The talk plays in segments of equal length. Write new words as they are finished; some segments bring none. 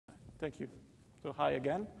Thank you. So hi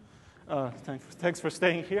again. Thanks for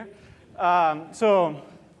staying here. I'm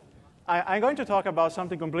going to talk about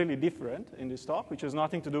something completely different in this talk, which has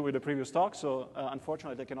nothing to do with the previous talk. So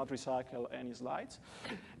unfortunately, I cannot recycle any slides.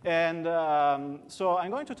 And so I'm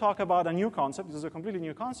going to talk about a new concept. This is a completely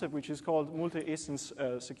new concept, which is called multi-instance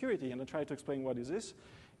security. And I'll try to explain what is this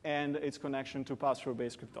and its connection to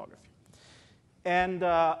password-based cryptography. And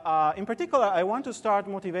in particular, I want to start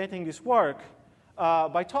motivating this work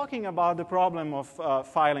by talking about the problem of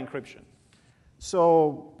file encryption.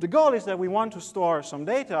 So the goal is that we want to store some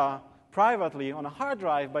data privately on a hard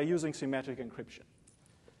drive by using symmetric encryption.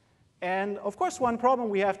 And of course, one problem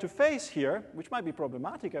we have to face here, which might be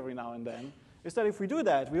problematic every now and then, is that if we do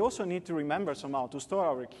that, we also need to remember somehow to store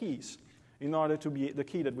our keys in order to be the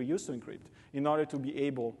key that we use to encrypt, in order to be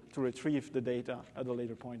able to retrieve the data at a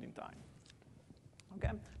later point in time.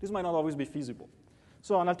 Okay? This might not always be feasible.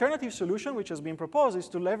 So an alternative solution which has been proposed is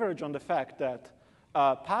to leverage on the fact that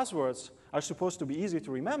passwords are supposed to be easy to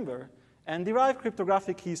remember and derive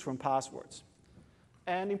cryptographic keys from passwords.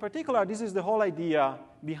 And in particular, this is the whole idea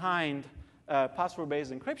behind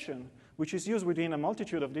password-based encryption, which is used within a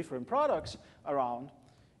multitude of different products around.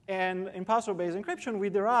 And in password-based encryption, we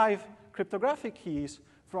derive cryptographic keys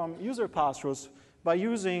from user passwords by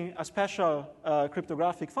using a special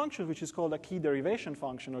cryptographic function, which is called a key derivation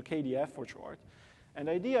function, or KDF for short. And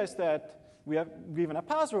the idea is that we have given a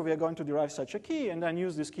password, we are going to derive such a key, and then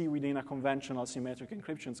use this key within a conventional symmetric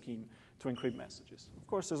encryption scheme to encrypt messages. Of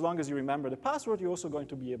course, as long as you remember the password, you're also going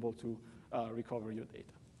to be able to recover your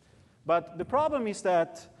data. But the problem is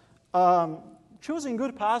that choosing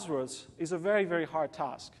good passwords is a very, very hard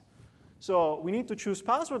task. So we need to choose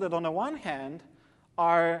passwords that, on the one hand,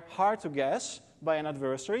 are hard to guess by an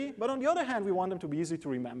adversary, but on the other hand, we want them to be easy to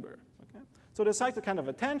remember. So there's like a kind of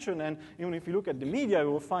a tension, and even if you look at the media,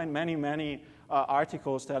 you will find many, many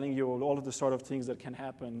articles telling you all of the sort of things that can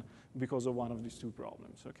happen because of one of these two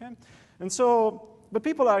problems, okay? And so, but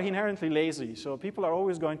people are inherently lazy, so people are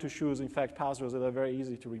always going to choose, in fact, passwords that are very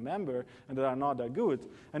easy to remember and that are not that good.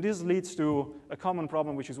 And this leads to a common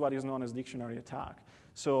problem, which is what is known as dictionary attack.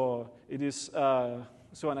 So it is,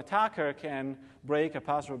 so an attacker can break a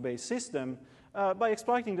password-based system by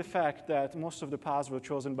exploiting the fact that most of the passwords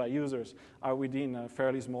chosen by users are within a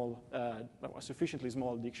fairly small, a sufficiently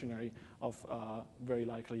small dictionary of very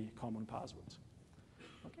likely common passwords.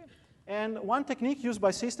 Okay. And one technique used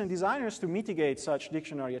by system designers to mitigate such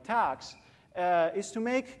dictionary attacks is to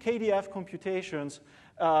make KDF computations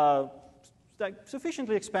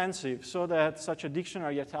sufficiently expensive so that such a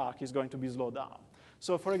dictionary attack is going to be slowed down.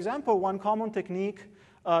 So for example, one common technique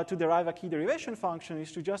to derive a key derivation function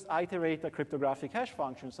is to just iterate a cryptographic hash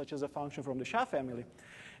function, such as a function from the SHA family,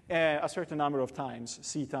 a certain number of times,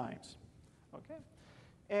 C times. Okay?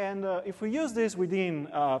 And if we use this within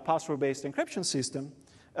a password-based encryption system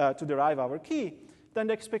to derive our key, then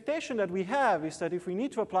the expectation that we have is that if we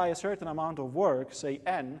need to apply a certain amount of work, say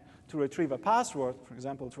n, to retrieve a password, for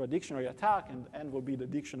example, through a dictionary attack, and n will be the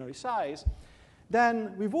dictionary size,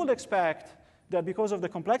 then we would expect that because of the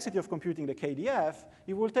complexity of computing the KDF,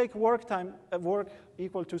 it will take work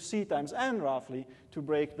equal to C times n, roughly, to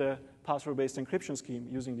break the password-based encryption scheme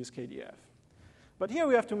using this KDF. But here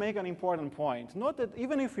we have to make an important point. Note that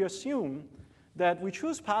even if we assume that we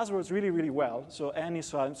choose passwords really, really well, so n is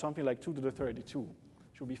something like 2 to the 32,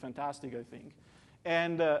 which would be fantastic, I think.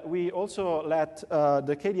 And we also let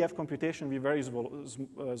the KDF computation be very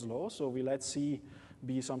slow, so we let C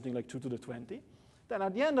be something like 2 to the 20. Then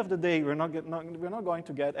at the end of the day, we're not going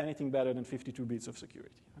to get anything better than 52 bits of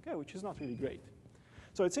security, okay, which is not really great.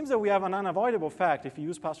 So it seems that we have an unavoidable fact, if you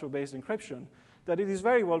use password-based encryption, that it is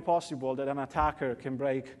very well possible that an attacker can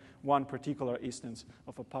break one particular instance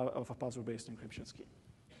of a password-based encryption scheme.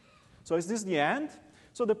 So is this the end?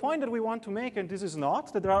 So the point that we want to make, and this is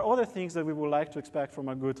not, that there are other things that we would like to expect from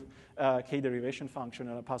a good K-derivation function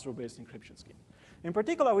and a password-based encryption scheme. In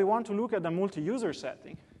particular, we want to look at the multi-user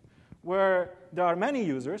setting, where there are many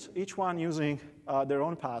users, each one using their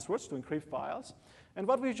own passwords to encrypt files. And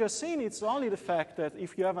what we've just seen, it's only the fact that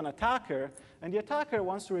if you have an attacker, and the attacker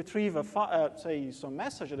wants to retrieve, say, some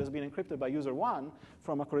message that has been encrypted by user 1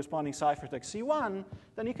 from a corresponding ciphertext C1,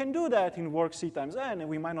 then you can do that in work C times n, and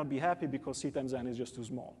we might not be happy because C times n is just too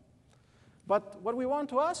small. But what we want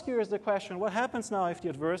to ask here is the question, what happens now if the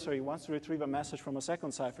adversary wants to retrieve a message from a second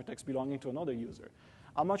ciphertext belonging to another user?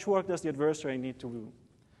 How much work does the adversary need to do?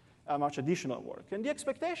 Much additional work. And the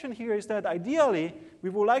expectation here is that ideally, we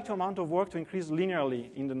would like the amount of work to increase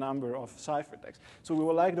linearly in the number of ciphertexts. So we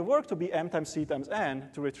would like the work to be m times c times n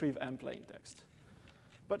to retrieve m plain text.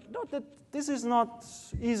 But note that this is not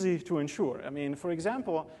easy to ensure. I mean, for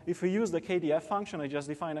example, if we use the KDF function I just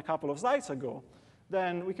defined a couple of slides ago,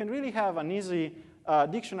 then we can really have an easy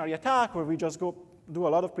dictionary attack where we just go do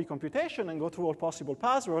a lot of pre-computation and go through all possible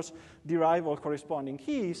passwords, derive all corresponding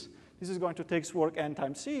keys. This is going to take work n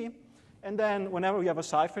times c. And then whenever we have a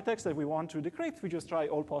ciphertext that we want to decrypt, we just try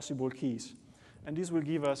all possible keys. And this will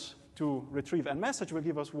give us, to retrieve n message, will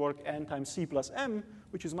give us work n times c plus m,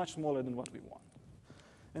 which is much smaller than what we want.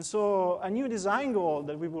 And so a new design goal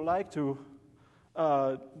that we would like to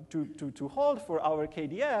hold for our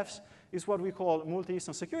KDFs is what we call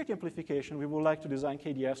multi-instance security amplification. We would like to design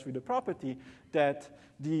KDFs with the property that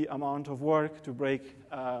the amount of work to break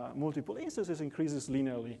multiple instances increases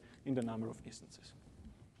linearly in the number of instances.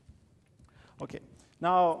 Okay.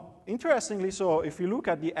 Now, interestingly, so if you look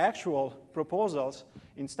at the actual proposals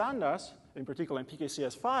in standards, in particular in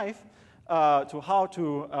PKCS5, to how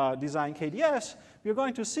to design KDFs, we're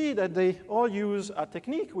going to see that they all use a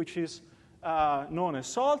technique which is known as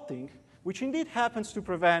salting, which indeed happens to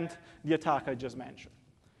prevent the attack I just mentioned.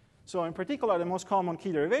 So in particular, the most common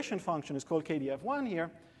key derivation function is called KDF1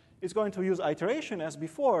 here. It's going to use iteration as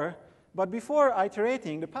before, but before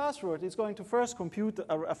iterating the password, it's going to first compute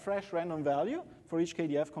a fresh random value for each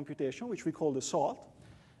KDF computation, which we call the salt,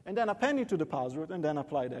 and then append it to the password, and then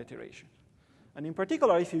apply the iteration. And in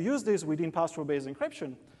particular, if you use this within password-based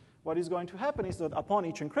encryption, what is going to happen is that upon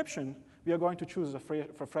each encryption, we are going to choose a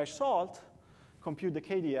fresh salt, compute the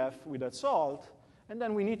KDF with that salt, and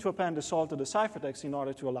then we need to append the salt to the ciphertext in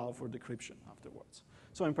order to allow for decryption afterwards.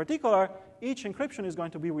 So in particular, each encryption is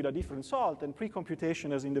going to be with a different salt, and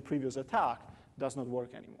pre-computation, as in the previous attack, does not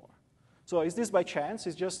work anymore. So is this by chance?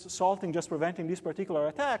 Is just salting just preventing this particular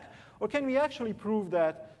attack? Or can we actually prove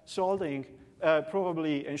that salting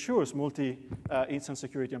probably ensures multi-instance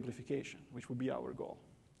security amplification, which would be our goal?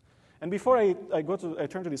 And before I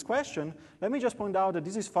turn to this question, let me just point out that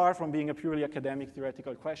this is far from being a purely academic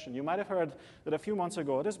theoretical question. You might have heard that a few months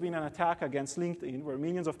ago, there's been an attack against LinkedIn where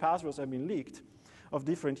millions of passwords have been leaked of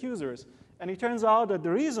different users. And it turns out that the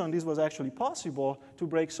reason this was actually possible to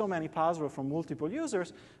break so many passwords from multiple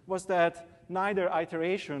users was that neither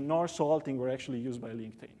iteration nor salting were actually used by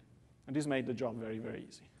LinkedIn. And this made the job very, very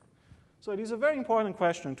easy. So it is a very important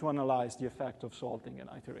question to analyze the effect of salting and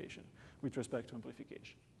iteration with respect to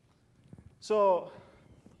amplification. So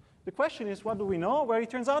the question is, what do we know? Well, it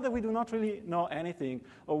turns out that we do not really know anything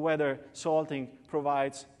of whether salting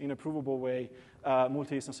provides, in a provable way,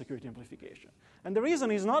 multi-instance security amplification. And the reason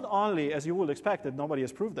is not only, as you would expect, that nobody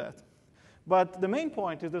has proved that, but the main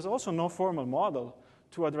point is there's also no formal model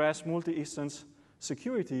to address multi-instance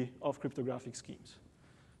security of cryptographic schemes.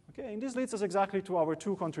 Okay, and this leads us exactly to our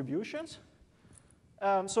two contributions.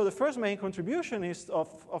 So the first main contribution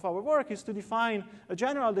of our work is to define a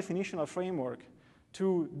general definitional framework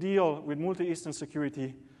to deal with multi-instance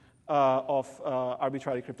security of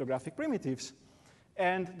arbitrary cryptographic primitives.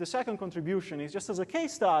 And the second contribution is just as a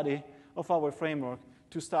case study of our framework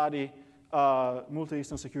to study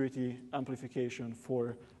multi-instance security amplification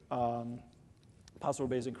for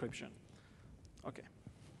password-based encryption. Okay.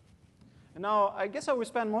 And now I guess I will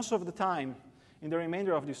spend most of the time in the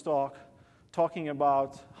remainder of this talk talking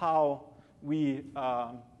about how we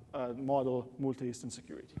model multi-instance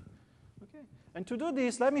security. Okay. And to do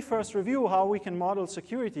this, let me first review how we can model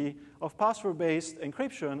security of password-based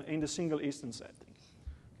encryption in the single instance setting.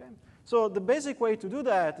 Okay. So the basic way to do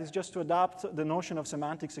that is just to adapt the notion of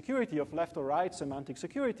semantic security, of left or right semantic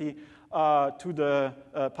security, to the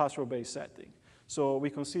password-based setting. So we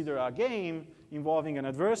consider a game involving an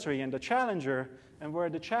adversary and a challenger, and where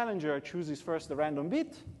the challenger chooses first the random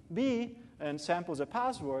bit, B, and samples a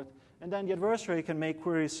password, and then the adversary can make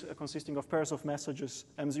queries consisting of pairs of messages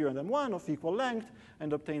M0 and M1 of equal length,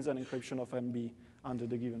 and obtains an encryption of MB under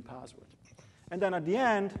the given password. And then at the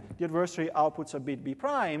end, the adversary outputs a bit B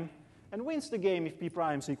prime, and wins the game if B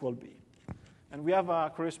primes equal B. And we have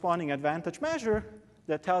a corresponding advantage measure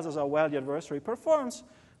that tells us how well the adversary performs,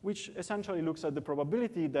 which essentially looks at the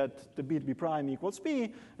probability that the bit B prime equals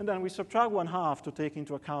B, and then we subtract 1/2 to take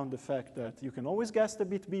into account the fact that you can always guess the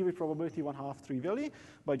bit B with probability 1/2 trivially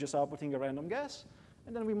by just outputting a random guess,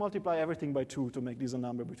 and then we multiply everything by 2 to make this a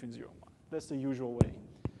number between 0 and 1. That's the usual way.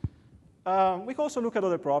 We can also look at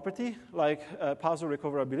other property, like password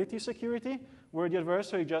recoverability security, where the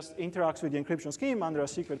adversary just interacts with the encryption scheme under a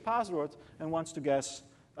secret password and wants to guess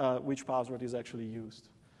which password is actually used.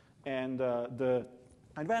 And the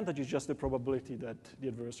advantage is just the probability that the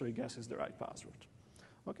adversary guesses the right password.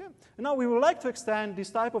 Okay? And now we would like to extend this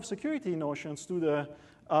type of security notions to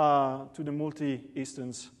the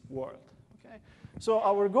multi-instance world. Okay? So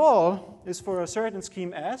our goal is for a certain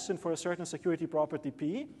scheme S and for a certain security property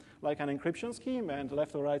P, like an encryption scheme and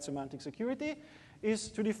left or right semantic security, is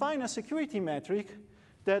to define a security metric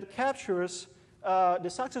that captures the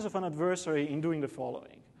success of an adversary in doing the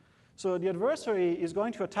following. So the adversary is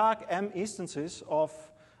going to attack M instances of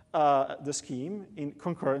the scheme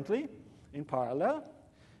concurrently, in parallel.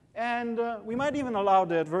 And we might even allow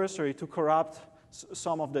the adversary to corrupt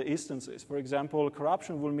some of the instances. For example,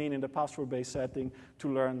 corruption will mean in the password-based setting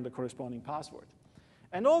to learn the corresponding password.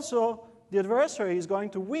 And also, the adversary is going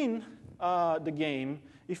to win the game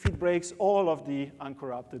if it breaks all of the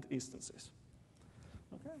uncorrupted instances.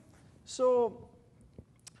 Okay? So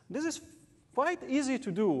this is quite easy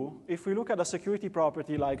to do if we look at a security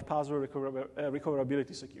property like password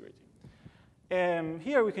recoverability security.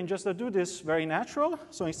 Here we can just do this very natural.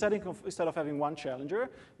 So instead of having one challenger,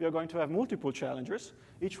 we are going to have multiple challengers,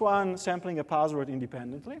 each one sampling a password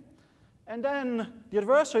independently. And then the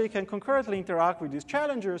adversary can concurrently interact with these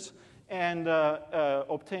challengers and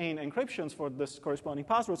obtain encryptions for the corresponding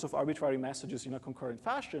passwords of arbitrary messages in a concurrent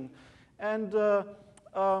fashion. And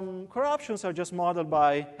corruptions are just modeled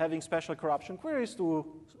by having special corruption queries to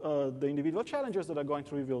the individual challengers that are going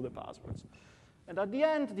to reveal the passwords. And at the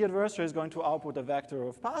end, the adversary is going to output a vector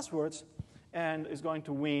of passwords and is going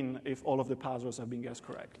to win if all of the passwords have been guessed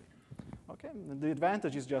correctly. Okay? And the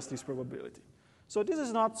advantage is just this probability. So this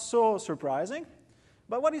is not so surprising.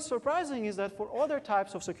 But what is surprising is that for other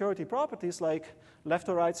types of security properties, like left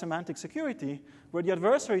or right semantic security, where the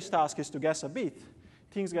adversary's task is to guess a bit,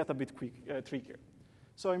 things get a bit trickier.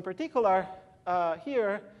 So in particular,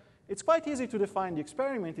 here, it's quite easy to define the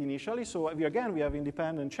experiment initially. So again, we have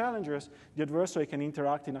independent challengers. The adversary can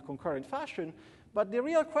interact in a concurrent fashion. But the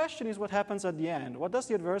real question is what happens at the end. What does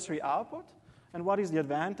the adversary output? And what is the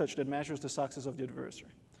advantage that measures the success of the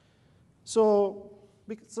adversary? So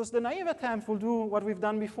because the naive attempt will do what we've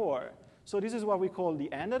done before. So this is what we call the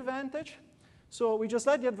end advantage. So we just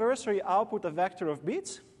let the adversary output a vector of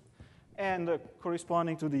bits. And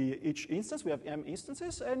corresponding to each instance, we have M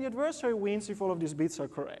instances. And the adversary wins if all of these bits are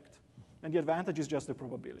correct. And the advantage is just the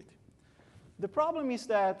probability. The problem is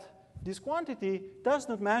that this quantity does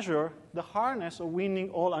not measure the hardness of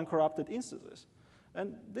winning all uncorrupted instances.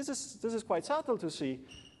 And this is quite subtle to see.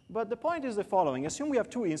 But the point is the following. Assume we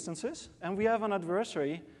have two instances, and we have an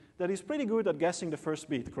adversary that is pretty good at guessing the first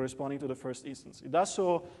bit corresponding to the first instance. It does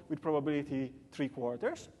so with probability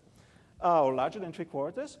 3/4. Or larger than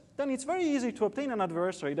 3/4, then it's very easy to obtain an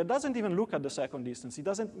adversary that doesn't even look at the second instance.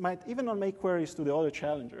 It might even not make queries to the other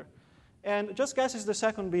challenger, and just guesses the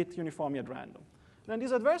second bit uniformly at random. Then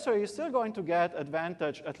this adversary is still going to get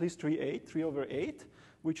advantage at least 3/8,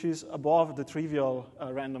 which is above the trivial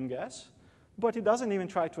random guess, but it doesn't even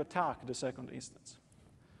try to attack the second instance.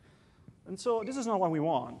 And so this is not what we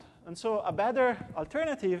want. And so a better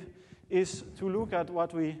alternative is to look at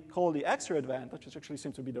what we call the extra advantage, which actually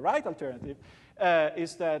seems to be the right alternative,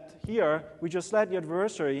 is that here we just let the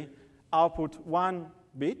adversary output one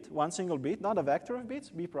single bit, not a vector of bits,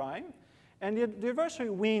 B prime, and the adversary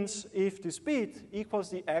wins if this bit equals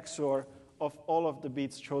the XOR of all of the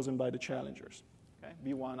bits chosen by the challengers, okay?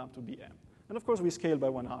 B1 up to Bm. And of course, we scale by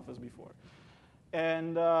 1/2 as before.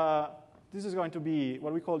 And this is going to be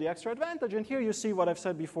what we call the extra advantage. And here you see what I've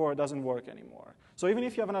said before doesn't work anymore. So even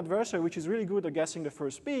if you have an adversary which is really good at guessing the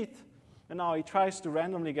first bit, and now he tries to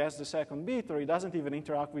randomly guess the second bit, or he doesn't even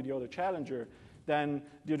interact with the other challenger, then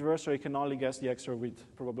the adversary can only guess the XOR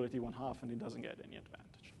with probability 1/2, and it doesn't get any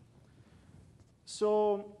advantage.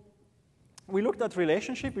 So we looked at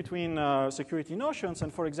relationship between security notions,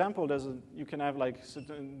 and for example, you can have like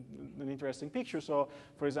an interesting picture. So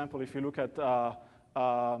for example, if you look at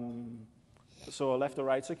so left or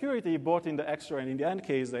right security, both in the XOR and in the AND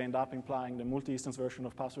case, they end up implying the multi-instance version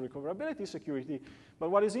of password recoverability security.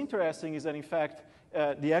 But what is interesting is that, in fact,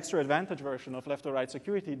 the XOR advantage version of left or right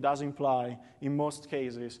security does imply, in most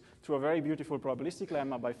cases, through a very beautiful probabilistic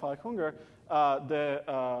lemma by Falk-Unger,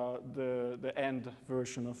 the AND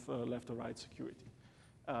version of left or right security,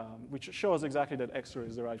 which shows exactly that XOR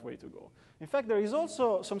is the right way to go. In fact, there is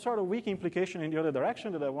also some sort of weak implication in the other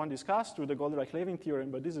direction that I won't discuss through the Goldreich-Levin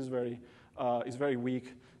theorem, but this is very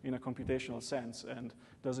weak in a computational sense and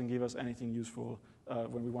doesn't give us anything useful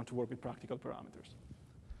when we want to work with practical parameters.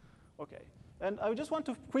 Okay, and I just want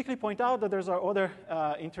to quickly point out that there's other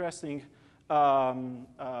interesting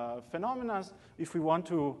phenomena if we want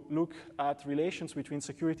to look at relations between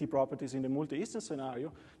security properties in the multi-instance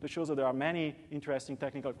scenario that shows that there are many interesting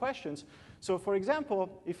technical questions. So for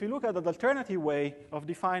example, if you look at an alternative way of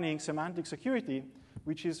defining semantic security,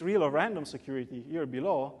 which is real or random security here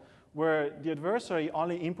below, where the adversary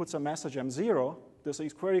only inputs a message M0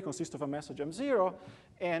 this query consists of a message M0,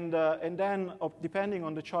 and then depending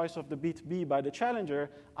on the choice of the bit B by the challenger,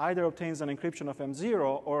 either obtains an encryption of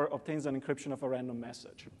M0 or obtains an encryption of a random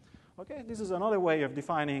message. Okay, this is another way of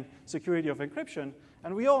defining security of encryption,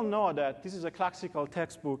 and we all know that this is a classical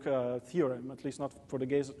textbook theorem, at least not for the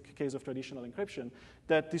case of traditional encryption,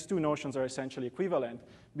 that these two notions are essentially equivalent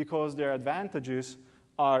because their advantages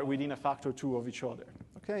are within a factor 2 of each other.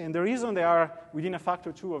 Okay, and the reason they are within a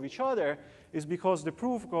factor 2 of each other is because the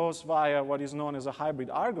proof goes via what is known as a hybrid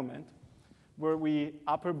argument, where we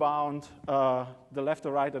upper bound the left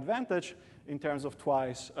or right advantage in terms of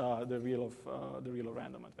twice the real or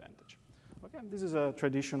random advantage. Okay, this is a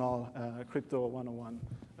traditional crypto 101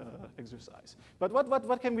 exercise. But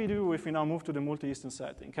what can we do if we now move to the multi-instance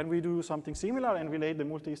setting? Can we do something similar and relate the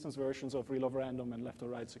multi-instance versions of real or random and left or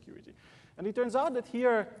right security? And it turns out that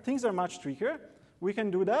here things are much trickier. We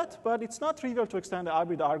can do that, but it's not trivial to extend the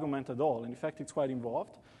hybrid argument at all. In fact, it's quite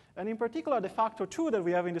involved. And in particular, the factor 2 that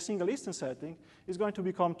we have in the single instance setting is going to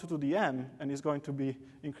become 2 to the m and is going to be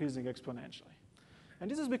increasing exponentially.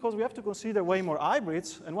 And this is because we have to consider way more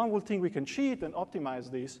hybrids, and one would think we can cheat and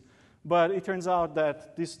optimize this, but it turns out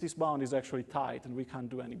that this bound is actually tight and we can't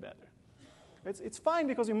do any better. It's fine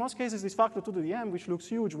because in most cases this factor 2 to the m, which looks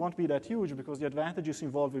huge, won't be that huge because the advantages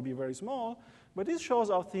involved will be very small, but this shows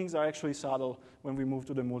how things are actually subtle when we move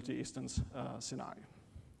to the multi-instance scenario.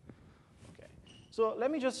 Okay. So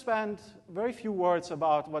let me just spend very few words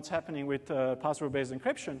about what's happening with password-based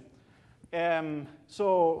encryption.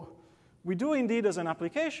 So we do indeed, as an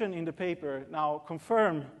application in the paper, now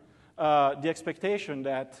confirm the expectation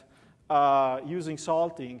that using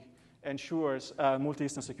salting ensures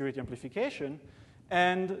multi-instance security amplification.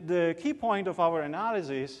 And the key point of our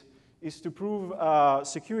analysis is to prove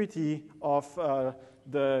security of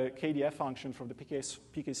the KDF function from the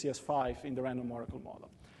PKCS5 in the random oracle model.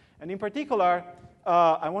 And in particular,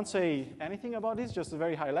 I won't say anything about this, just a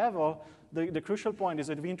very high level. The crucial point is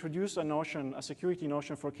that we introduced a notion, a security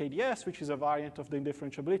notion for KDS, which is a variant of the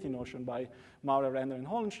indifferentiability notion by Maurer, Render, and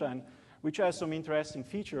Hollenstein, which has some interesting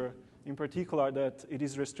feature, in particular that it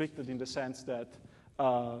is restricted in the sense that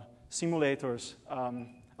simulators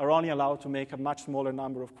are only allowed to make a much smaller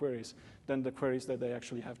number of queries than the queries that they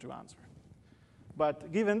actually have to answer.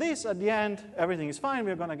 But given this, at the end, everything is fine.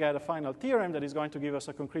 We're going to get a final theorem that is going to give us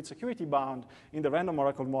a concrete security bound in the random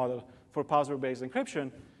oracle model for password-based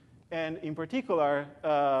encryption. And in particular,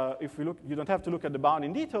 if we look, you don't have to look at the bound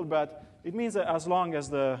in detail, but it means that as long as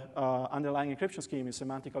the underlying encryption scheme is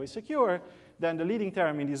semantically secure, then the leading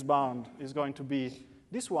term in this bound is going to be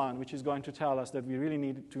this one, which is going to tell us that we really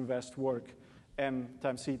need to invest work m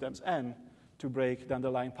times c times n to break the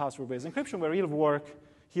underlying password-based encryption, where real work,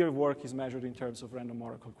 here work is measured in terms of random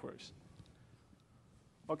oracle queries.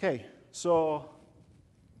 Okay, so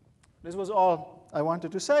this was all I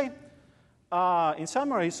wanted to say. In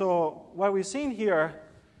summary, so what we've seen here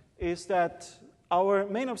is that our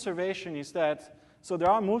main observation is that, so there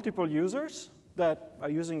are multiple users that are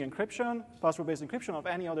using encryption, password-based encryption of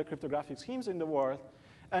any other cryptographic schemes in the world,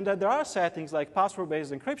 and that there are settings like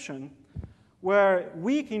password-based encryption where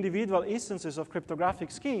weak individual instances of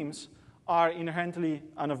cryptographic schemes are inherently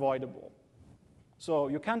unavoidable. So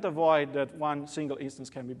you can't avoid that one single instance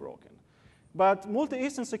can be broken. But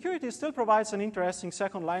multi-instance security still provides an interesting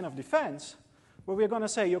second line of defense, where we're going to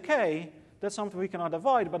say, okay, that's something we cannot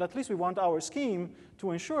avoid, but at least we want our scheme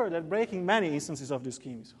to ensure that breaking many instances of the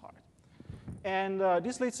scheme is hard. And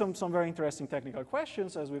this leads to some very interesting technical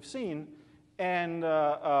questions, as we've seen. And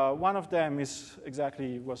one of them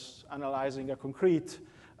was analyzing a concretely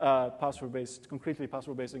password-based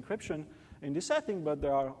encryption in this setting, but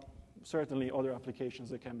there are certainly other applications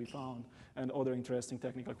that can be found and other interesting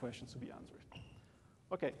technical questions to be answered.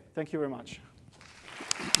 Okay, thank you very much.